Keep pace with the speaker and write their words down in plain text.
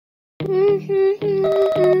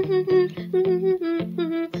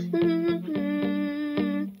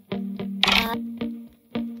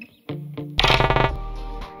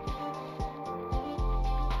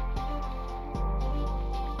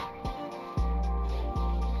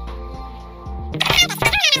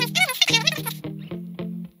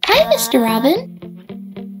Hi, Mr. Robin.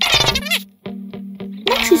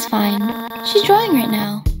 Lexi's fine. She's drawing right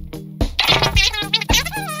now.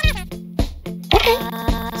 Okay,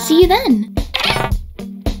 see you then.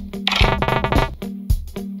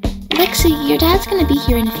 Lexi, your dad's gonna be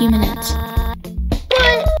here in a few minutes.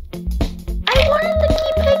 But I wanted to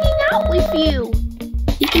keep hanging out with you.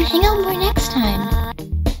 You can hang out more next time.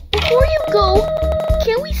 Before you go,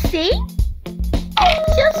 can we sing?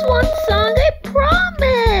 Just one song, I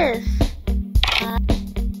promise.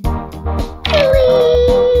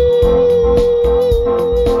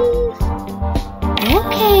 Please.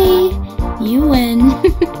 Okay, you win.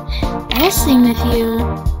 I'll sing with you.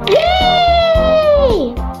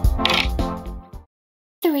 Yay!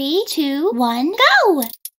 3, 2, 1, go!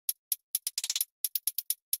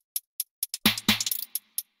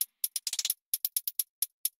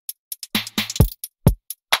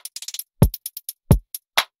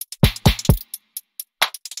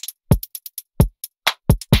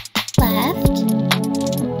 Left,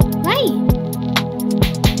 right,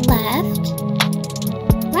 left,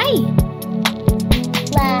 right,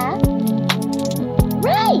 Left,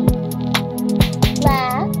 right,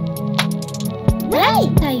 left, right.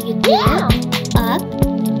 how you do Yeah. it. Up,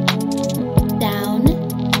 down,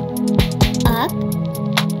 up,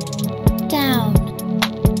 down.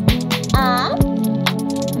 Up,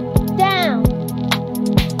 down,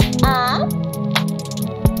 up,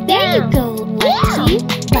 There you down. go, Lexi.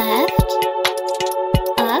 Left,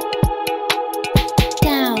 up,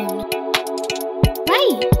 down,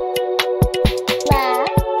 right,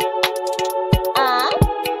 Left, up,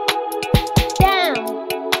 down,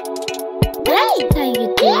 right. how you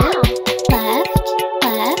do Yeah. it. Left,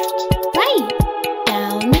 left, right,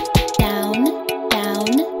 down, down, down,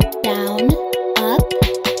 down, up,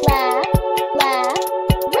 Left, left,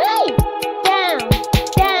 right, down,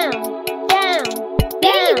 down, down.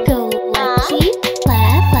 there you go, Lexi.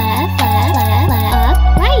 Left, left, left, left, left, up,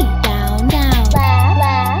 right, down, down. Left, left,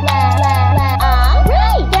 left, left, left, up,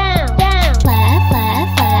 right, down, down. Left, left,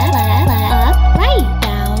 left, left, left, up, right,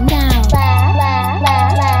 down, down. Left, left, left,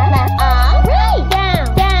 left, left, up, right, down,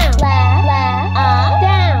 down. Left, left, up,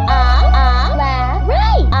 down, up, left,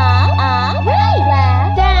 right, right,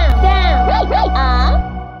 left, down, down, right, up.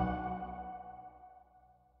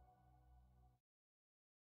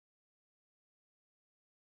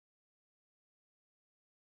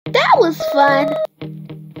 That was fun.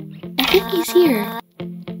 I think he's here.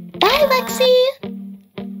 Bye, Lexi!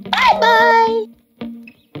 Bye-bye.